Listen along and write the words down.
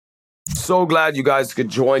So glad you guys could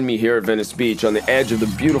join me here at Venice Beach on the edge of the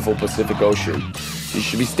beautiful Pacific Ocean. You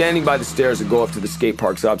should be standing by the stairs that go up to the skate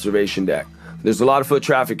park's observation deck. There's a lot of foot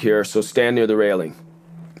traffic here, so stand near the railing.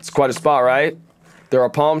 It's quite a spot, right? There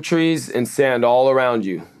are palm trees and sand all around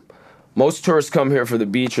you. Most tourists come here for the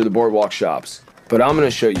beach or the boardwalk shops, but I'm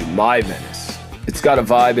gonna show you my Venice. It's got a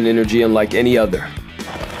vibe and energy unlike any other.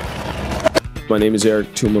 My name is Eric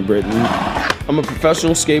Tuma Britton. I'm a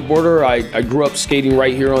professional skateboarder. I grew up skating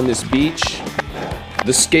right here on this beach.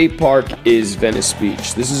 The skate park is Venice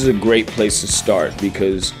Beach. This is a great place to start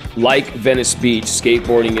because, like Venice Beach,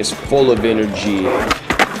 skateboarding is full of energy.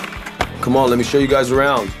 Come on, let me show you guys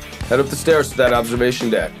around. Head up the stairs to that observation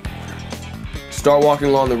deck. Start walking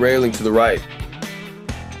along the railing to the right.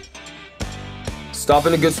 Stop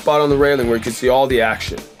in a good spot on the railing where you can see all the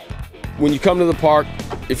action. When you come to the park,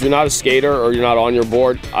 if you're not a skater or you're not on your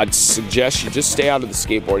board, I'd suggest you just stay out of the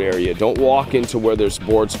skateboard area. Don't walk into where there's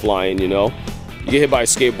boards flying, you know? You get hit by a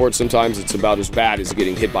skateboard, sometimes it's about as bad as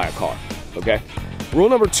getting hit by a car, okay? Rule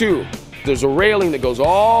number 2, there's a railing that goes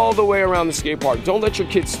all the way around the skate park. Don't let your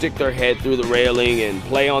kids stick their head through the railing and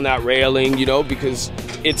play on that railing, you know, because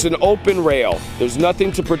it's an open rail. There's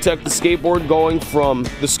nothing to protect the skateboard going from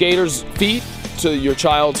the skater's feet to your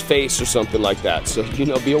child's face or something like that. So, you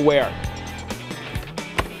know, be aware.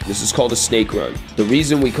 This is called a snake run. The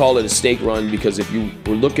reason we call it a snake run because if you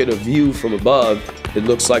look at a view from above, it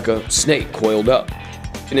looks like a snake coiled up.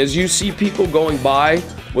 And as you see people going by,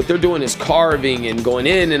 what they're doing is carving and going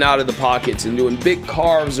in and out of the pockets and doing big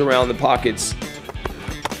carves around the pockets.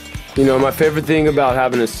 You know, my favorite thing about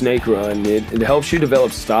having a snake run, it helps you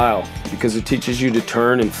develop style because it teaches you to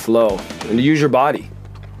turn and flow and to use your body.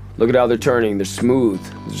 Look at how they're turning. They're smooth.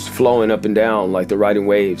 They're just flowing up and down like they're riding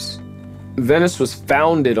waves. Venice was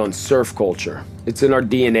founded on surf culture. It's in our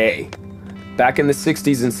DNA. Back in the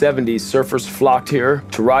 60s and 70s, surfers flocked here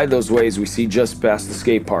to ride those waves we see just past the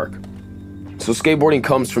skate park. So skateboarding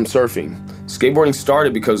comes from surfing. Skateboarding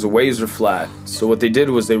started because the waves are flat. So what they did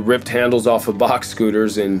was they ripped handles off of box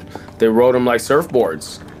scooters and they rode them like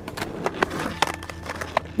surfboards.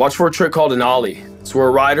 Watch for a trick called an ollie. It's where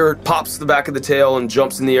a rider pops the back of the tail and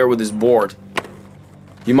jumps in the air with his board.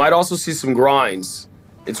 You might also see some grinds.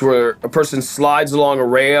 It's where a person slides along a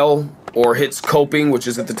rail or hits coping, which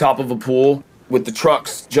is at the top of a pool, with the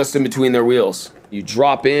trucks just in between their wheels. You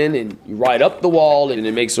drop in and you ride up the wall and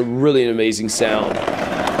it makes a really amazing sound.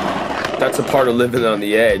 That's a part of living on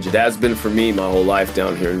the edge. It has been for me my whole life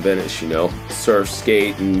down here in Venice, you know. Surf,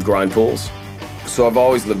 skate, and grind pools. So I've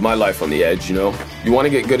always lived my life on the edge, you know. You want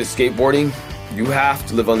to get good at skateboarding, you have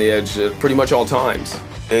to live on the edge at pretty much all times.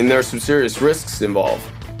 And there's some serious risks involved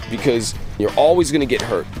because you're always gonna get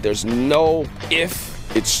hurt. There's no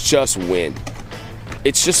if, it's just when.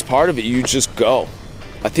 It's just part of it, you just go.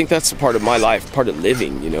 I think that's a part of my life, part of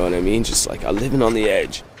living, you know what I mean? Just like I'm living on the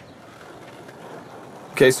edge.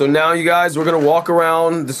 Okay, so now you guys, we're gonna walk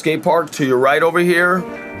around the skate park to your right over here.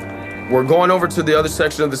 We're going over to the other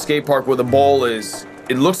section of the skate park where the bowl is.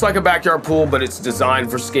 It looks like a backyard pool, but it's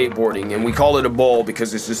designed for skateboarding, and we call it a bowl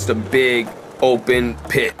because it's just a big open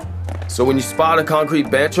pit. So when you spot a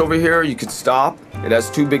concrete bench over here, you could stop. It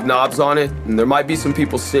has 2 big knobs on it, and there might be some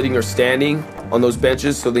people sitting or standing on those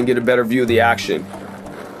benches so they can get a better view of the action.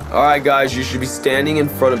 All right, guys, you should be standing in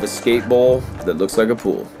front of a skate bowl that looks like a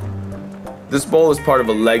pool. This bowl is part of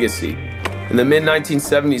a legacy. In the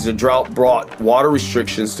mid-1970s, a drought brought water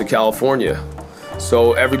restrictions to California.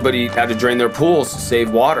 So everybody had to drain their pools to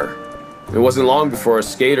save water. It wasn't long before our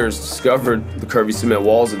skaters discovered the curvy cement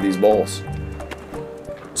walls of these bowls.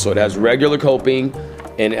 So it has regular coping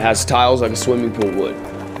and it has tiles like a swimming pool would.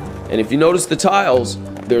 And if you notice the tiles,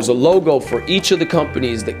 there's a logo for each of the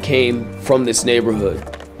companies that came from this neighborhood.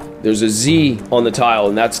 There's a Z on the tile,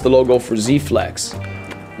 and that's the logo for Z-Flex.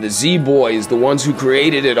 The Z-Boys, the ones who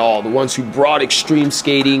created it all, the ones who brought extreme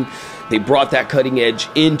skating, they brought that cutting edge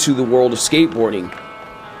into the world of skateboarding.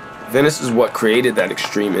 Venice is what created that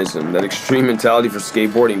extremism, that extreme mentality for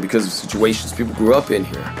skateboarding because of situations people grew up in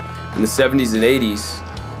here. In the 70s and 80s,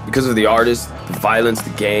 because of the artists, the violence, the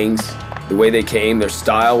gangs, the way they came, their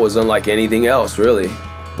style was unlike anything else, really.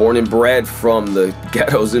 Born and bred from the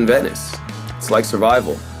ghettos in Venice. It's like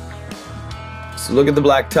survival. So look at the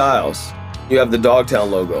black tiles. You have the Dogtown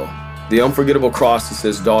logo, the unforgettable cross that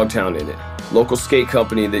says Dogtown in it. Local skate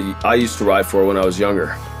company that I used to ride for when I was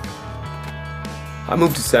younger. I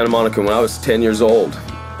moved to Santa Monica when I was 10 years old,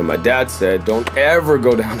 and my dad said, don't ever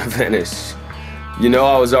go down to Venice. You know,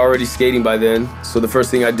 I was already skating by then, so the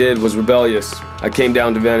first thing I did was rebellious. I came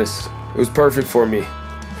down to Venice. It was perfect for me.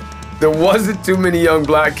 There wasn't too many young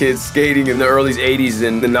black kids skating in the early 80s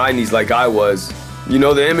and the 90s like I was. You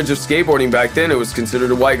know, the image of skateboarding back then, it was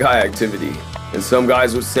considered a white guy activity. And some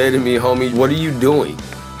guys would say to me, homie, what are you doing?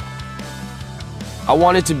 I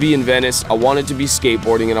wanted to be in Venice, I wanted to be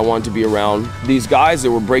skateboarding, and I wanted to be around these guys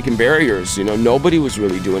that were breaking barriers. You know, nobody was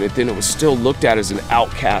really doing it then. It was still looked at as an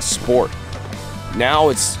outcast sport. Now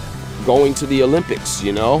it's going to the Olympics,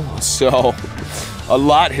 you know? So a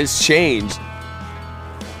lot has changed.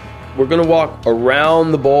 We're gonna walk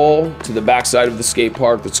around the bowl to the backside of the skate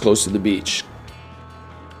park that's close to the beach.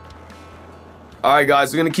 All right,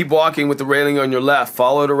 guys, we're gonna keep walking with the railing on your left.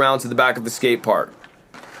 Follow it around to the back of the skate park.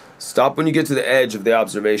 Stop when you get to the edge of the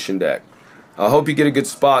observation deck. I hope you get a good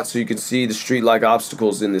spot so you can see the street-like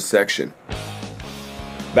obstacles in this section.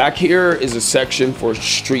 Back here is a section for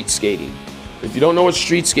street skating. If you don't know what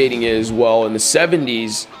street skating is, well, in the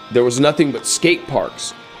 70s, there was nothing but skate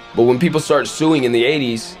parks. But when people started suing in the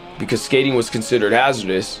 80s, because skating was considered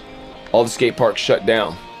hazardous, all the skate parks shut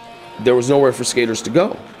down. There was nowhere for skaters to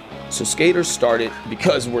go. So skaters started,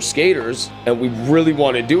 because we're skaters and we really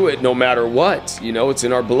want to do it no matter what, you know, it's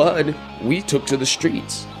in our blood, we took to the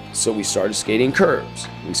streets. So we started skating curbs,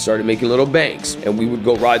 we started making little banks, and we would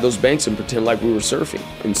go ride those banks and pretend like we were surfing.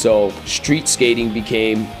 And so street skating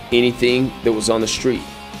became anything that was on the street.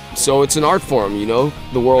 So it's an art form, you know,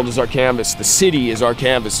 the world is our canvas, the city is our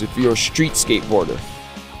canvas if you're a street skateboarder.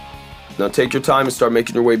 Now take your time and start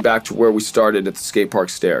making your way back to where we started at the skate park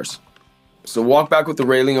stairs. So walk back with the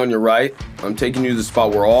railing on your right. I'm taking you to the spot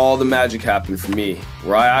where all the magic happened for me,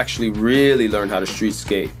 where I actually really learned how to street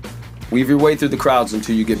skate. Weave your way through the crowds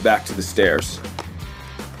until you get back to the stairs.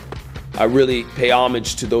 I really pay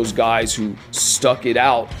homage to those guys who stuck it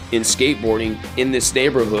out in skateboarding in this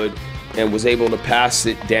neighborhood and was able to pass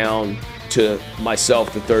it down to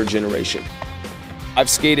myself, the third generation. I've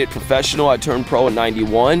skated professional, I turned pro in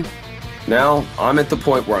 '91. Now I'm at the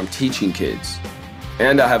point where I'm teaching kids.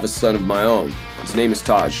 And I have a son of my own. His name is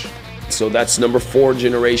Taj. So that's number 4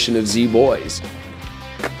 generation of Z-Boys.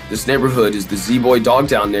 This neighborhood is the Z-Boy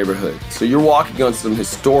Dogtown neighborhood. So you're walking on some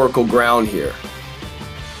historical ground here.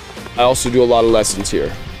 I also do a lot of lessons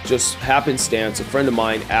here. Just happenstance, a friend of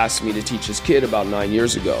mine asked me to teach his kid about 9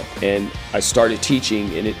 years ago. And I started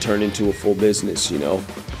teaching and it turned into a full business, you know.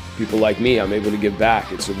 People like me, I'm able to give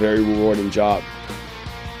back. It's a very rewarding job.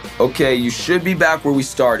 Okay, you should be back where we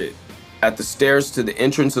started, at the stairs to the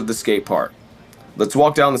entrance of the skate park. Let's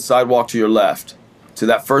walk down the sidewalk to your left, to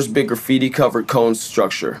that first big graffiti-covered cone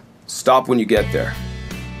structure. Stop when you get there.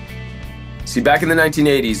 See, back in the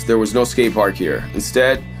 1980s, there was no skate park here.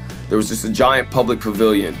 Instead, there was just a giant public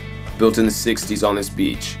pavilion built in the 60s on this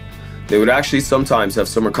beach. They would actually sometimes have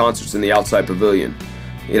summer concerts in the outside pavilion.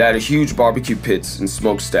 It had a huge barbecue pits and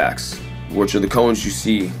smokestacks, which are the cones you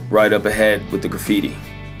see right up ahead with the graffiti.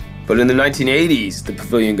 But in the 1980s, the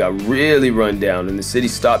pavilion got really run down and the city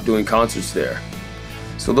stopped doing concerts there.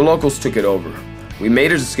 So the locals took it over. We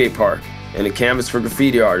made it a skate park and a canvas for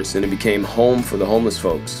graffiti artists, and it became home for the homeless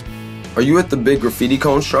folks. Are you at the big graffiti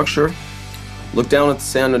cone structure? Look down at the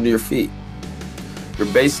sand under your feet.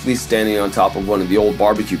 You're basically standing on top of one of the old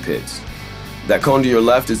barbecue pits. That cone to your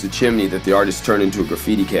left is a chimney that the artist turned into a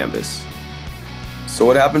graffiti canvas. So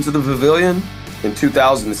what happened to the pavilion? In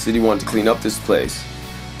 2000, the city wanted to clean up this place.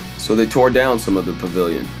 So they tore down some of the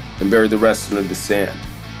pavilion and buried the rest under the sand.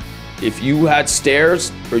 If you had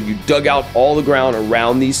stairs or you dug out all the ground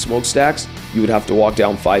around these smokestacks, you would have to walk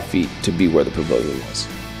down 5 feet to be where the pavilion was.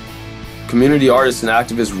 Community artists and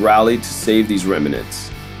activists rallied to save these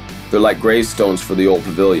remnants. They're like gravestones for the old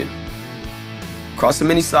pavilion. Cross the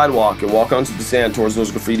mini sidewalk and walk onto the sand towards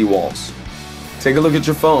those graffiti walls. Take a look at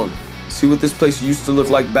your phone. See what this place used to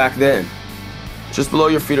look like back then. Just below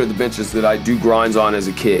your feet are the benches that I do grinds on as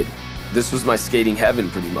a kid. This was my skating heaven,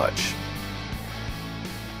 pretty much.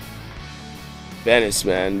 Venice,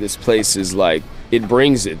 man, this place is like, it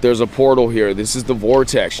brings it. There's a portal here. This is the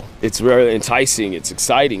vortex. It's very enticing. It's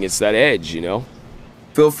exciting. It's that edge, you know?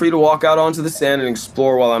 Feel free to walk out onto the sand and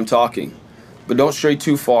explore while I'm talking. But don't stray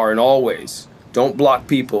too far, and always, don't block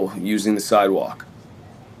people using the sidewalk.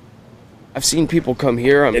 I've seen people come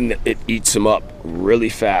here and it eats them up really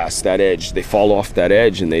fast, that edge. They fall off that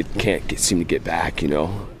edge and they can't seem to get back, you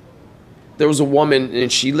know? There was a woman and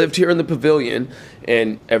she lived here in the pavilion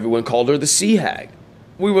and everyone called her the Sea Hag.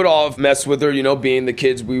 We would all mess with her, you know, being the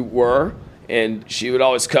kids we were. And she would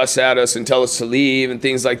always cuss at us and tell us to leave and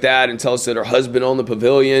things like that and tell us that her husband owned the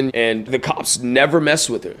pavilion. And the cops never mess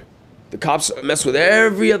with her. The cops mess with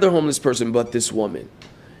every other homeless person but this woman.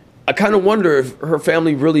 I kind of wonder if her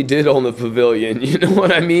family really did own the pavilion, you know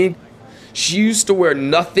what I mean? She used to wear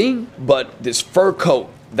nothing but this fur coat.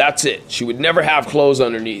 That's it. She would never have clothes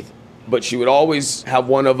underneath. but she would always have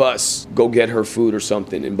one of us go get her food or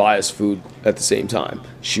something and buy us food at the same time.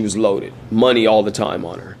 She was loaded, money all the time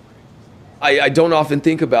on her. I don't often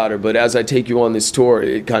think about her, but as I take you on this tour,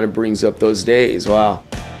 it kind of brings up those days. Wow.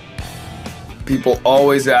 People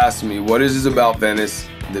always ask me, what is it about Venice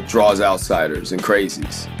that draws outsiders and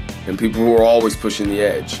crazies and people who are always pushing the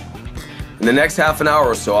edge? In the next half an hour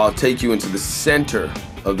or so, I'll take you into the center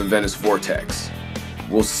of the Venice vortex.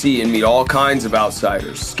 We'll see and meet all kinds of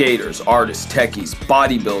outsiders, skaters, artists, techies,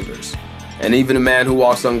 bodybuilders, and even a man who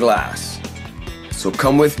walks on glass. So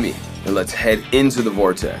come with me and let's head into the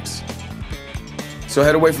vortex. So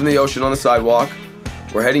head away from the ocean on the sidewalk.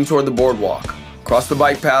 We're heading toward the boardwalk. Cross the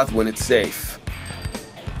bike path when it's safe.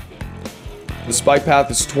 This bike path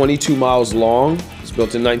is 22 miles long. It was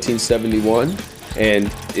built in 1971,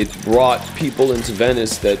 and it brought people into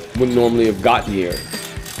Venice that wouldn't normally have gotten here.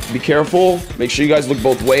 Be careful, make sure you guys look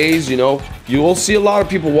both ways, you know. You will see a lot of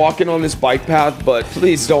people walking on this bike path, but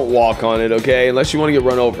please don't walk on it, okay? Unless you want to get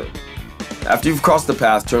run over. After you've crossed the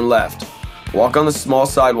path, turn left. Walk on the small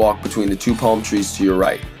sidewalk between the two palm trees to your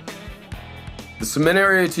right. The cement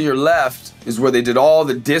area to your left is where they did all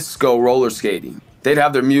the disco roller skating. They'd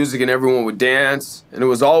have their music and everyone would dance, and it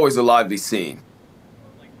was always a lively scene.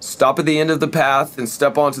 Stop at the end of the path and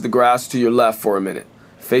step onto the grass to your left for a minute.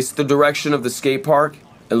 Face the direction of the skate park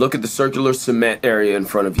and look at the circular cement area in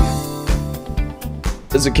front of you.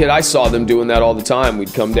 As a kid, I saw them doing that all the time.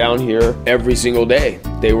 We'd come down here every single day.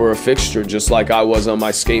 They were a fixture, just like I was on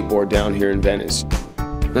my skateboard down here in Venice.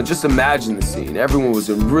 Now just imagine the scene. Everyone was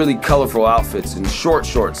in really colorful outfits and short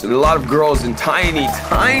shorts, and a lot of girls in tiny,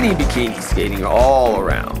 tiny bikinis skating all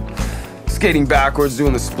around. Skating backwards,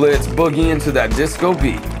 doing the splits, boogieing to that disco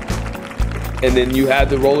beat. And then you had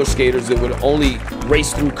the roller skaters that would only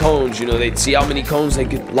race through cones. You know, they'd see how many cones they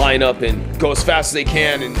could line up and go as fast as they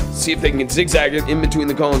can and see if they can zigzag in between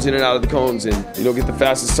the cones, in and out of the cones, and, you know, get the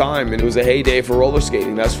fastest time. And it was a heyday for roller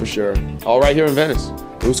skating, that's for sure. All right here in Venice.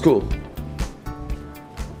 It was cool.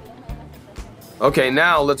 Okay,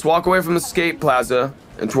 now let's walk away from the skate plaza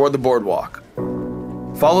and toward the boardwalk.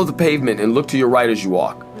 Follow the pavement and look to your right as you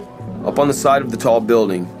walk. Up on the side of the tall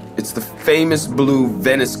building, it's the famous blue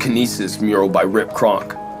Venice Kinesis mural by Rip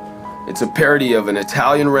Kronk. It's a parody of an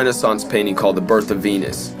Italian Renaissance painting called The Birth of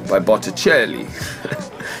Venus by Botticelli.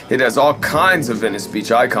 It has all kinds of Venice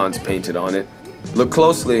Beach icons painted on it. Look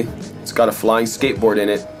closely, it's got a flying skateboard in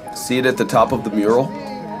it. See it at the top of the mural?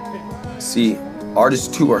 See, artists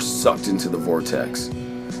too are sucked into the vortex.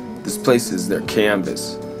 This place is their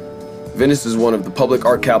canvas. Venice is one of the public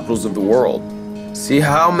art capitals of the world. See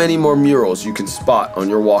how many more murals you can spot on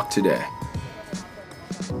your walk today.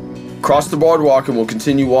 Cross the boardwalk and we'll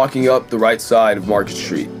continue walking up the right side of Market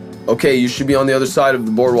Street. Okay, you should be on the other side of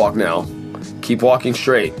the boardwalk now. Keep walking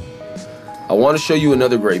straight. I want to show you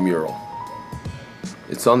another great mural.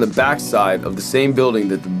 It's on the back side of the same building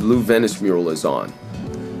that the Blue Venice mural is on.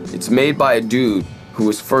 It's made by a dude who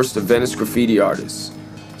was first a Venice graffiti artist.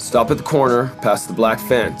 Stop at the corner, past the black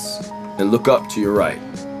fence, and look up to your right.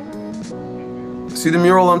 See the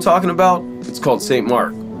mural I'm talking about? It's called St.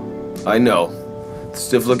 Mark. I know, the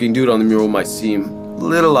stiff-looking dude on the mural might seem a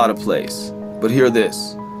little out of place, but hear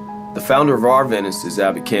this. The founder of our Venice is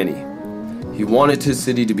Abbot Kinney. He wanted his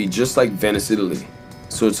city to be just like Venice, Italy.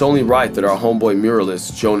 So it's only right that our homeboy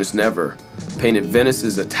muralist, Jonas Never, painted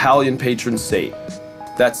Venice's Italian patron saint.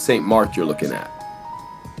 That's St. Mark you're looking at.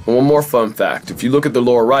 And one more fun fact, if you look at the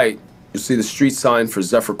lower right, you'll see the street sign for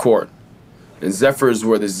Zephyr Court. And Zephyr is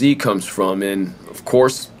where the Z comes from, and, of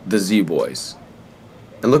course, the Z-Boys.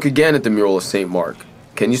 And look again at the mural of St. Mark.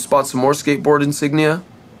 Can you spot some more skateboard insignia?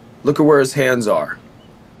 Look at where his hands are.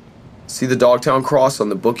 See the Dogtown cross on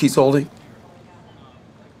the book he's holding?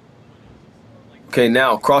 Okay,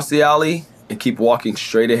 now cross the alley and keep walking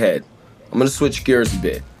straight ahead. I'm gonna switch gears a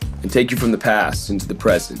bit and take you from the past into the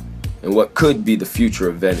present and what could be the future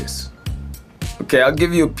of Venice. Okay, I'll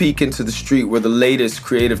give you a peek into the street where the latest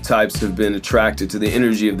creative types have been attracted to the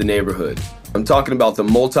energy of the neighborhood. I'm talking about the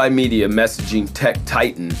multimedia messaging tech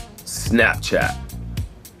titan, Snapchat.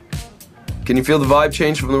 Can you feel the vibe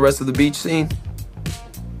change from the rest of the beach scene?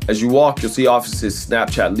 As you walk, you'll see offices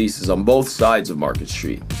Snapchat leases on both sides of Market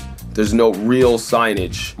Street. There's no real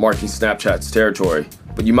signage marking Snapchat's territory,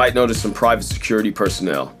 but you might notice some private security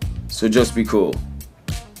personnel, so just be cool.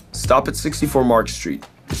 Stop at 64 Market Street.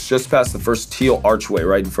 It's just past the first teal archway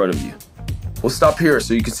right in front of you. We'll stop here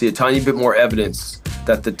so you can see a tiny bit more evidence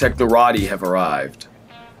that the Technorati have arrived.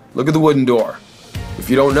 Look at the wooden door. If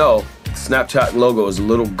you don't know, the Snapchat logo is a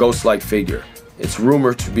little ghost-like figure. It's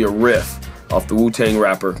rumored to be a riff off the Wu-Tang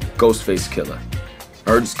rapper Ghostface Killah.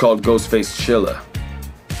 I heard it's called Ghostface Chilla.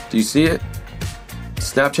 Do you see it? It's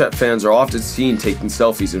Snapchat fans are often seen taking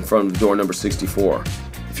selfies in front of door number 64.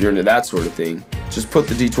 If you're into that sort of thing, just put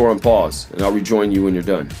the detour on pause and I'll rejoin you when you're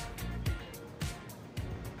done.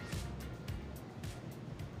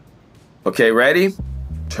 Okay, ready?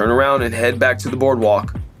 Turn around and head back to the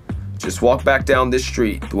boardwalk. Just walk back down this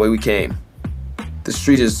street the way we came. The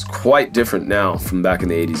street is quite different now from back in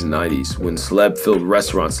the 80s and 90s when celeb-filled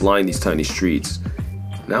restaurants lined these tiny streets.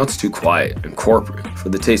 Now it's too quiet and corporate for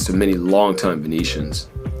the taste of many longtime Venetians.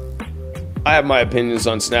 I have my opinions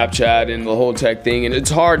on Snapchat and the whole tech thing, and it's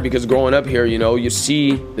hard because growing up here, you know, you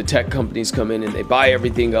see the tech companies come in and they buy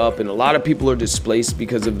everything up, and a lot of people are displaced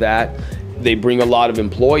because of that. They bring a lot of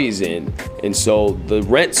employees in, and so the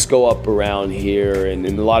rents go up around here, and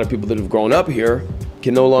a lot of people that have grown up here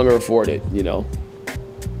can no longer afford it, you know.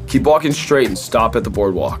 Keep walking straight and stop at the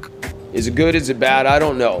boardwalk. Is it good? Is it bad? I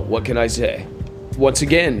don't know. What can I say? Once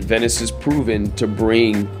again, Venice has proven to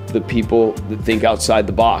bring the people that think outside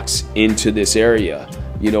the box into this area.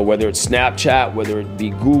 You know, whether it's Snapchat, whether it be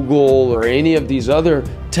Google, or any of these other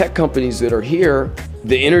tech companies that are here,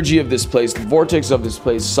 the energy of this place, the vortex of this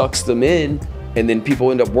place sucks them in, and then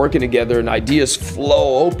people end up working together and ideas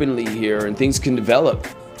flow openly here and things can develop.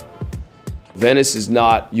 Venice is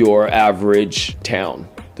not your average town.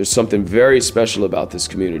 There's something very special about this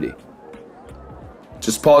community.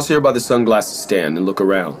 Just pause here by the sunglasses stand and look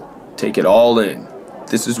around. Take it all in.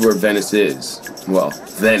 This is where Venice is. Well,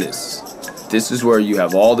 Venice. This is where you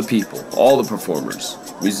have all the people, all the performers,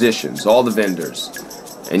 musicians, all the vendors,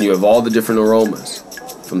 and you have all the different aromas,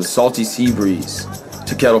 from the salty sea breeze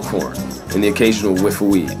to kettle corn and the occasional whiff of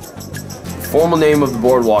weed. The formal name of the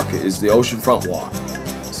boardwalk is the Oceanfront Walk.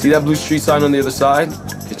 See that blue street sign on the other side?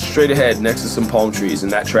 It's straight ahead next to some palm trees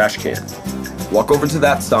and that trash can. Walk over to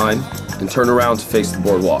that sign and turn around to face the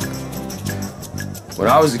boardwalk. When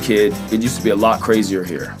I was a kid, it used to be a lot crazier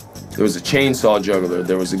here. There was a chainsaw juggler,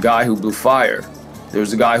 there was a guy who blew fire, there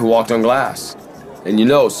was a guy who walked on glass. And you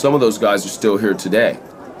know, some of those guys are still here today.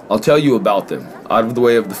 I'll tell you about them, out of the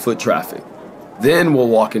way of the foot traffic. Then we'll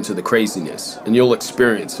walk into the craziness, and you'll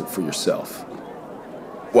experience it for yourself.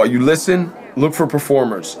 While you listen, look for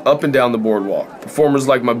performers up and down the boardwalk. Performers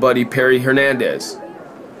like my buddy Perry Hernandez,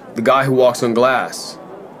 the guy who walks on glass.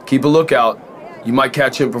 Keep a lookout. You might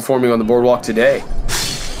catch him performing on the boardwalk today.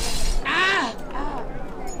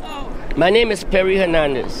 My name is Perry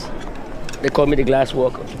Hernandez. They call me the glass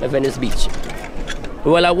walker at Venice Beach.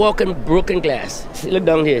 Well, I walk in broken glass. See, look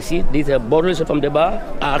down here. See, these are bottles from the bar,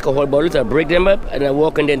 alcohol bottles. I break them up and I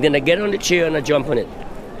walk in there. Then I get on the chair and I jump on it.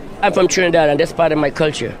 I'm from Trinidad and that's part of my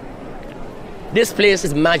culture. This place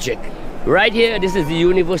is magic. Right here, this is the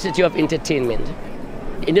University of Entertainment.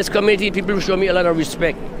 In this community, people show me a lot of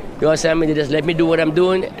respect. You know what I'm saying? They just let me do what I'm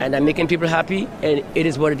doing and I'm making people happy and it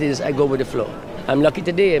is what it is. I go with the flow. I'm lucky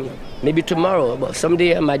today, maybe tomorrow, but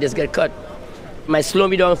someday I might just get cut. Might slow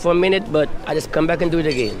me down for a minute, but I just come back and do it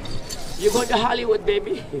again. You go to Hollywood,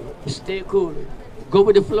 baby. Stay cool. Go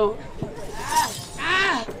with the flow.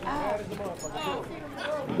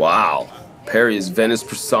 Wow, Perry is Venice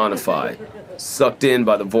personified, sucked in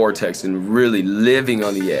by the vortex and really living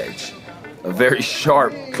on the edge. A very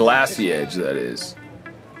sharp, glassy edge, that is.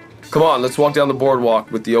 Come on, let's walk down the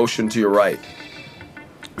boardwalk with the ocean to your right.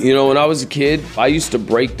 You know, when I was a kid, I used to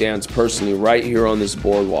break dance personally right here on this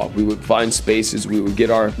boardwalk. We would find spaces, we would get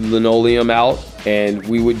our linoleum out, and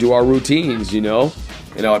we would do our routines, you know?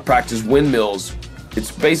 And I would practice windmills. It's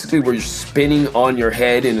basically where you're spinning on your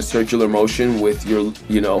head in a circular motion with your,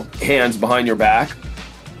 you know, hands behind your back.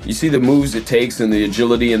 You see the moves it takes and the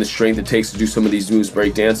agility and the strength it takes to do some of these moves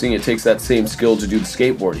breakdancing. It takes that same skill to do the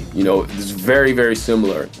skateboarding. You know, it's very, very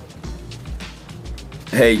similar.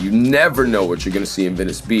 Hey, you never know what you're gonna see in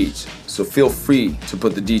Venice Beach, so feel free to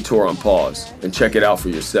put the detour on pause and check it out for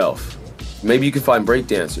yourself. Maybe you can find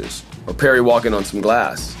breakdancers or Perry walking on some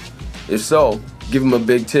glass. If so, give him a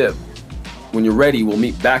big tip. When you're ready, we'll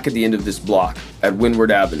meet back at the end of this block at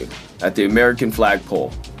Windward Avenue at the American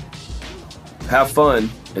flagpole. Have fun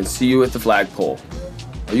and see you at the flagpole.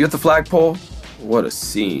 Are you at the flagpole? What a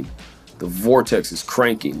scene. The vortex is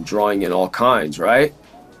cranking, drawing in all kinds, right?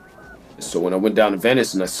 So when I went down to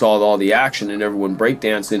Venice and I saw all the action and everyone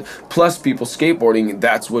breakdancing, plus people skateboarding,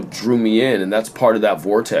 that's what drew me in, and that's part of that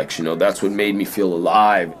vortex, you know, that's what made me feel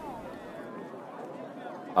alive.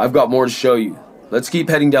 I've got more to show you. Let's keep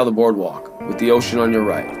heading down the boardwalk with the ocean on your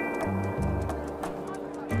right.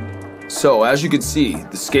 So, as you can see,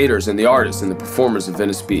 the skaters and the artists and the performers of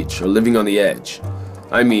Venice Beach are living on the edge.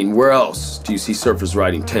 I mean, where else do you see surfers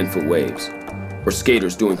riding 10-foot waves? Or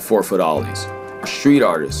skaters doing 4-foot ollies? Or street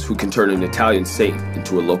artists who can turn an Italian saint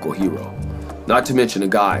into a local hero? Not to mention a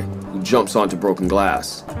guy who jumps onto broken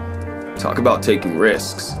glass. Talk about taking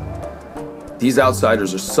risks. These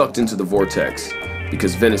outsiders are sucked into the vortex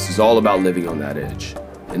because Venice is all about living on that edge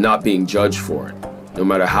and not being judged for it, no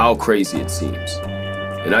matter how crazy it seems.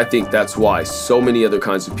 And I think that's why so many other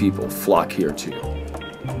kinds of people flock here too.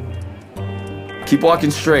 Keep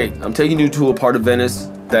walking straight. I'm taking you to a part of Venice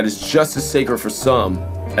that is just as sacred for some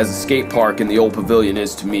as the skate park and the old pavilion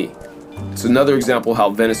is to me. It's another example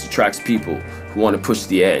how Venice attracts people who want to push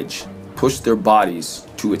the edge, push their bodies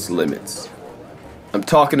to its limits. I'm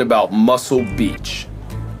talking about Muscle Beach.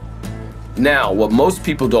 Now, what most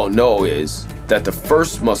people don't know is that the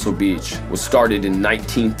first Muscle Beach was started in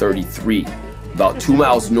 1933, about 2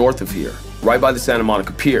 miles north of here, right by the Santa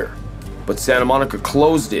Monica Pier. But Santa Monica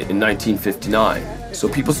closed it in 1959, so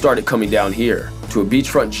people started coming down here to a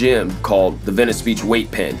beachfront gym called the Venice Beach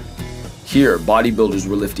Weight Pen. Here, bodybuilders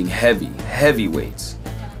were lifting heavy weights,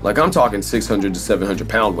 like I'm talking 600 to 700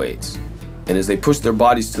 pound weights. And as they pushed their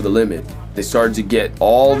bodies to the limit, they started to get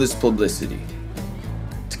all this publicity.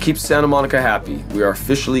 To keep Santa Monica happy, we are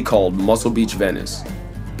officially called Muscle Beach Venice.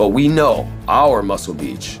 But we know our Muscle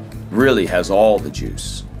Beach really has all the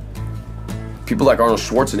juice. People like Arnold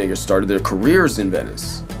Schwarzenegger started their careers in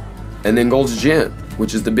Venice. And then Gold's Gym,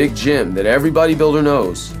 which is the big gym that every bodybuilder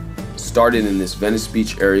knows, started in this Venice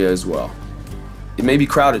Beach area as well. It may be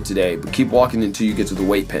crowded today, but keep walking until you get to the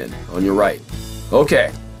weight pen on your right.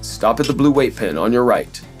 Okay, stop at the blue weight pen on your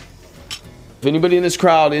right. If anybody in this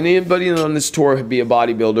crowd, anybody on this tour would be a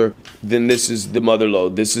bodybuilder, then this is the mother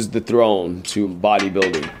lode. This is the throne to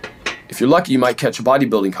bodybuilding. If you're lucky, you might catch a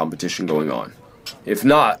bodybuilding competition going on. If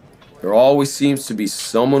not, there always seems to be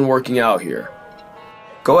someone working out here.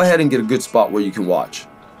 Go ahead and get a good spot where you can watch.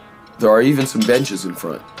 There are even some benches in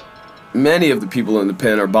front. Many of the people in the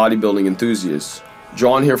pen are bodybuilding enthusiasts,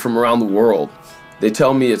 drawn here from around the world. They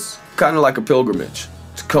tell me it's kind of like a pilgrimage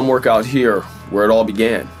to come work out here where it all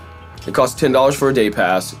began. It costs $10 for a day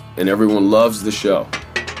pass, and everyone loves the show.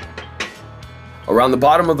 Around the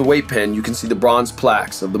bottom of the weight pen, you can see the bronze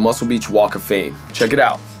plaques of the Muscle Beach Walk of Fame. Check it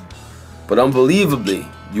out. But unbelievably,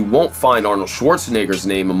 you won't find Arnold Schwarzenegger's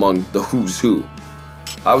name among the who's who.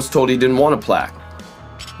 I was told he didn't want a plaque.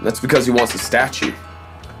 And that's because he wants a statue.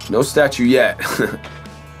 No statue yet,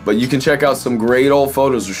 but you can check out some great old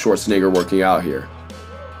photos of Schwarzenegger working out here.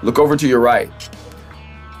 Look over to your right.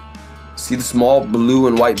 See the small blue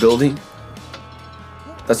and white building?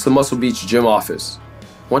 That's the Muscle Beach gym office.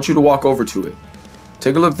 I want you to walk over to it.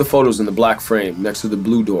 Take a look at the photos in the black frame next to the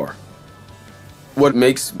blue door. What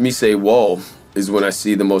makes me say whoa is when I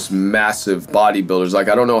see the most massive bodybuilders. Like,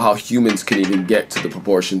 I don't know how humans can even get to the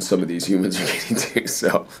proportions some of these humans are getting to,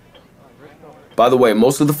 so. By the way,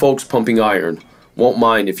 most of the folks pumping iron won't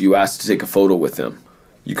mind if you ask to take a photo with them.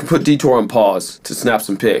 You can put Detour on pause to snap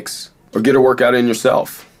some pics or get a workout in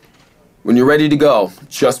yourself. When you're ready to go,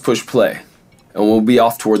 just push play and we'll be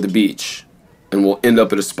off toward the beach and we'll end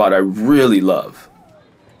up at a spot I really love.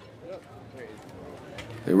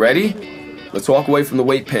 You ready? Let's walk away from the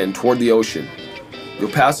weight pen toward the ocean.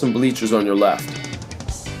 You'll pass some bleachers on your left.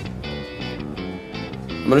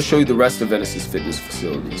 I'm going to show you the rest of Venice's fitness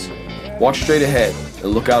facilities. Walk straight ahead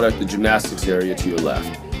and look out at the gymnastics area to your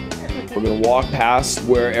left. We're going to walk past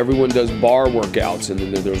where everyone does bar workouts, and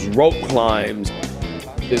then there's rope climbs.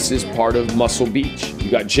 This is part of Muscle Beach.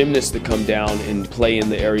 You got gymnasts that come down and play in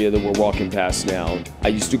the area that we're walking past now. I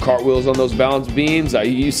used to do cartwheels on those balance beams. I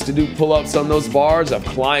used to do pull-ups on those bars. I've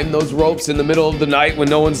climbed those ropes in the middle of the night when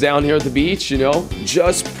no one's down here at the beach, you know?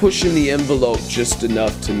 Just pushing the envelope just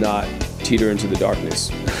enough to not teeter into the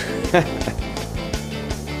darkness.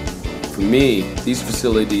 For me, these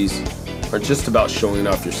facilities aren't just about showing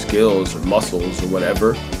off your skills or muscles or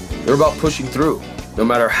whatever. They're about pushing through, no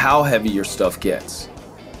matter how heavy your stuff gets.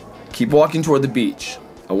 Keep walking toward the beach.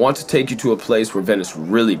 I want to take you to a place where Venice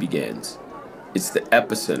really begins. It's the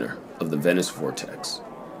epicenter of the Venice vortex.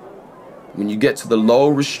 When you get to the low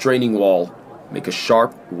restraining wall, make a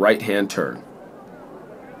sharp right-hand turn.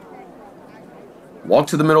 Walk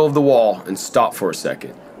to the middle of the wall and stop for a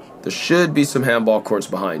second. There should be some handball courts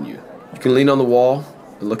behind you. You can lean on the wall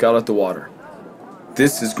and look out at the water.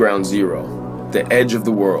 This is ground zero, the edge of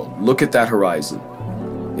the world. Look at that horizon.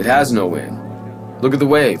 It has no end. Look at the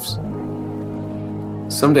waves.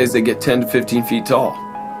 Some days they get 10 to 15 feet tall.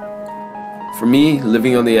 For me,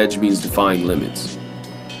 living on the edge means defying limits.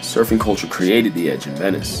 Surfing culture created the edge in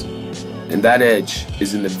Venice. And that edge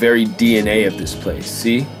is in the very DNA of this place.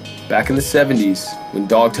 See? Back in the 70s, when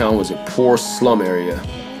Dogtown was a poor slum area,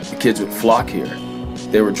 the kids would flock here.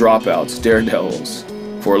 They were dropouts, daredevils.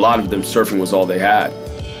 For a lot of them, surfing was all they had.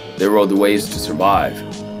 They rode the waves to survive.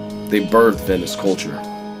 They birthed Venice culture.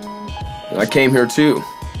 And I came here too.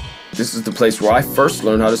 This is the place where I first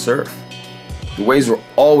learned how to surf. The waves were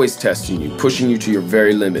always testing you, pushing you to your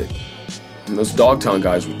very limit. And those Dogtown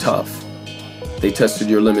guys were tough. They tested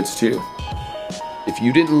your limits too. If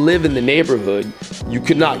you didn't live in the neighborhood, you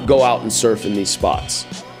could not go out and surf in these spots.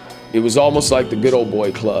 It was almost like the good old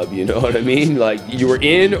boy club, you know what I mean? Like you were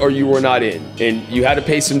in or you were not in, and you had to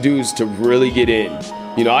pay some dues to really get in.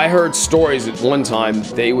 You know, I heard stories at one time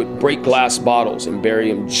they would break glass bottles and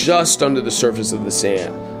bury them just under the surface of the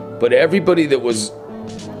sand. But everybody that was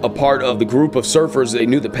a part of the group of surfers, they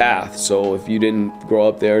knew the path. So if you didn't grow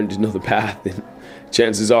up there and didn't know the path, then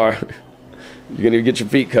chances are you're gonna get your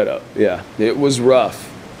feet cut up. Yeah, it was rough.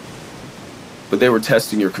 But they were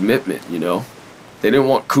testing your commitment, you know? They didn't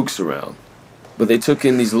want kooks around. But they took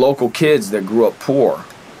in these local kids that grew up poor,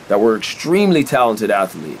 that were extremely talented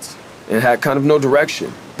athletes, and had kind of no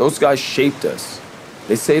direction. Those guys shaped us.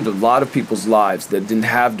 They saved a lot of people's lives that didn't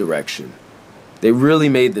have direction. They really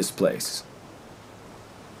made this place.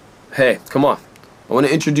 Hey, come on. I want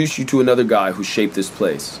to introduce you to another guy who shaped this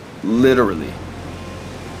place. Literally.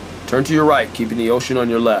 Turn to your right, keeping the ocean on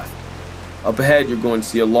your left. Up ahead, you're going to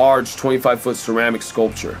see a large 25-foot ceramic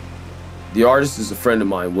sculpture. The artist is a friend of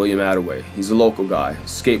mine, William Attaway. He's a local guy,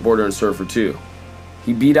 skateboarder and surfer too.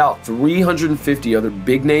 He beat out 350 other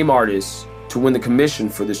big-name artists to win the commission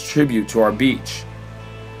for this tribute to our beach.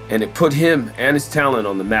 And it put him and his talent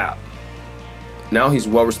on the map. Now he's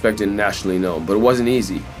well-respected and nationally known, but it wasn't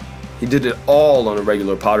easy. He did it all on a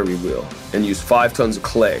regular pottery wheel and used 5 tons of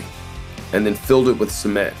clay and then filled it with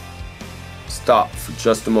cement. Stop for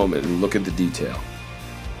just a moment and look at the detail.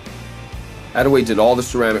 Attaway did all the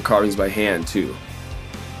ceramic carvings by hand too.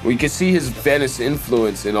 We can see his Venice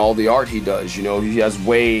influence in all the art he does. You know, he has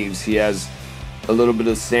waves, he has a little bit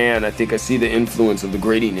of sand. I think I see the influence of the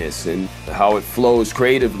grittiness and how it flows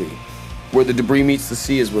creatively. Where the debris meets the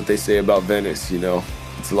sea is what they say about Venice, you know.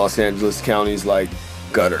 It's Los Angeles County's like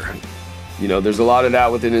gutter. You know, there's a lot of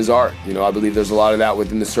that within his art. You know, I believe there's a lot of that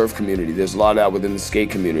within the surf community. There's a lot of that within the skate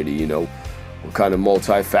community, you know. We're kind of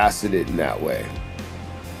multifaceted in that way.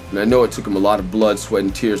 And I know it took him a lot of blood, sweat,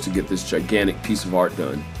 and tears to get this gigantic piece of art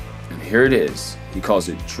done. And here it is. He calls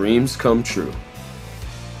it dreams come true.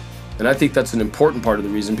 And I think that's an important part of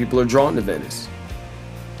the reason people are drawn to Venice.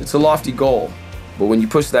 It's a lofty goal, but when you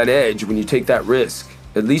push that edge, when you take that risk,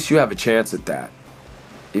 at least you have a chance at that.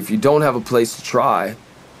 If you don't have a place to try,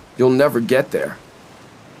 you'll never get there.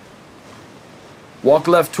 Walk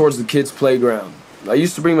left towards the kids' playground. I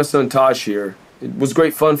used to bring my son Taj here. It was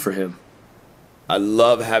great fun for him. I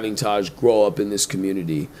love having Taj grow up in this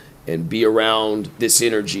community and be around this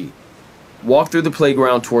energy. Walk through the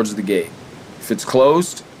playground towards the gate. If it's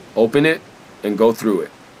closed, open it and go through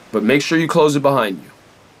it. But make sure you close it behind you.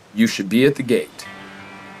 You should be at the gate.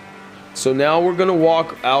 So now we're gonna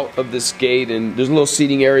walk out of this gate, and there's a little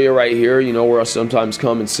seating area right here, you know, where I sometimes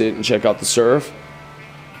come and sit and check out the surf.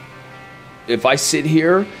 If I sit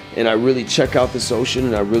here and I really check out this ocean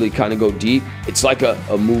and I really kind of go deep, it's like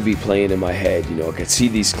a movie playing in my head. You know, I can see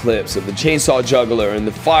these clips of the chainsaw juggler and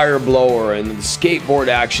the fire blower and the skateboard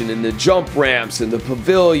action and the jump ramps and the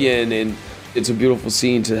pavilion, and it's a beautiful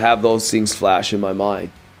scene to have those things flash in my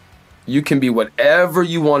mind. You can be whatever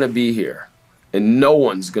you want to be here, and no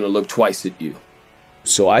one's gonna look twice at you.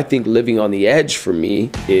 So I think living on the edge for me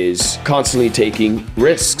is constantly taking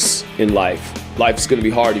risks in life. Life's gonna be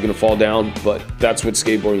hard, you're gonna fall down, but that's what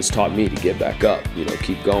skateboarding's taught me, to get back up, you know,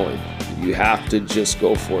 keep going. You have to just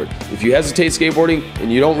go for it. If you hesitate skateboarding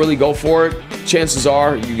and you don't really go for it, chances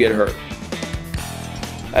are you get hurt.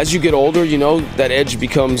 As you get older, you know, that edge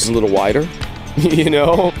becomes a little wider, you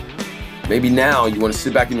know? Maybe now you wanna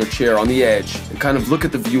sit back in your chair on the edge and kind of look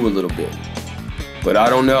at the view a little bit. But I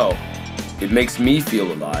don't know. It makes me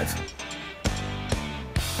feel alive.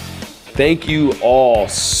 Thank you all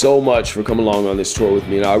so much for coming along on this tour with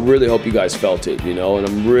me, and I really hope you guys felt it, you know, and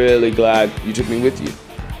I'm really glad you took me with you.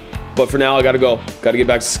 But for now, I gotta go. Gotta get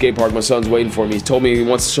back to the skate park. My son's waiting for me. He told me he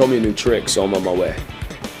wants to show me a new trick, so I'm on my way.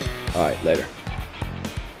 All right, later.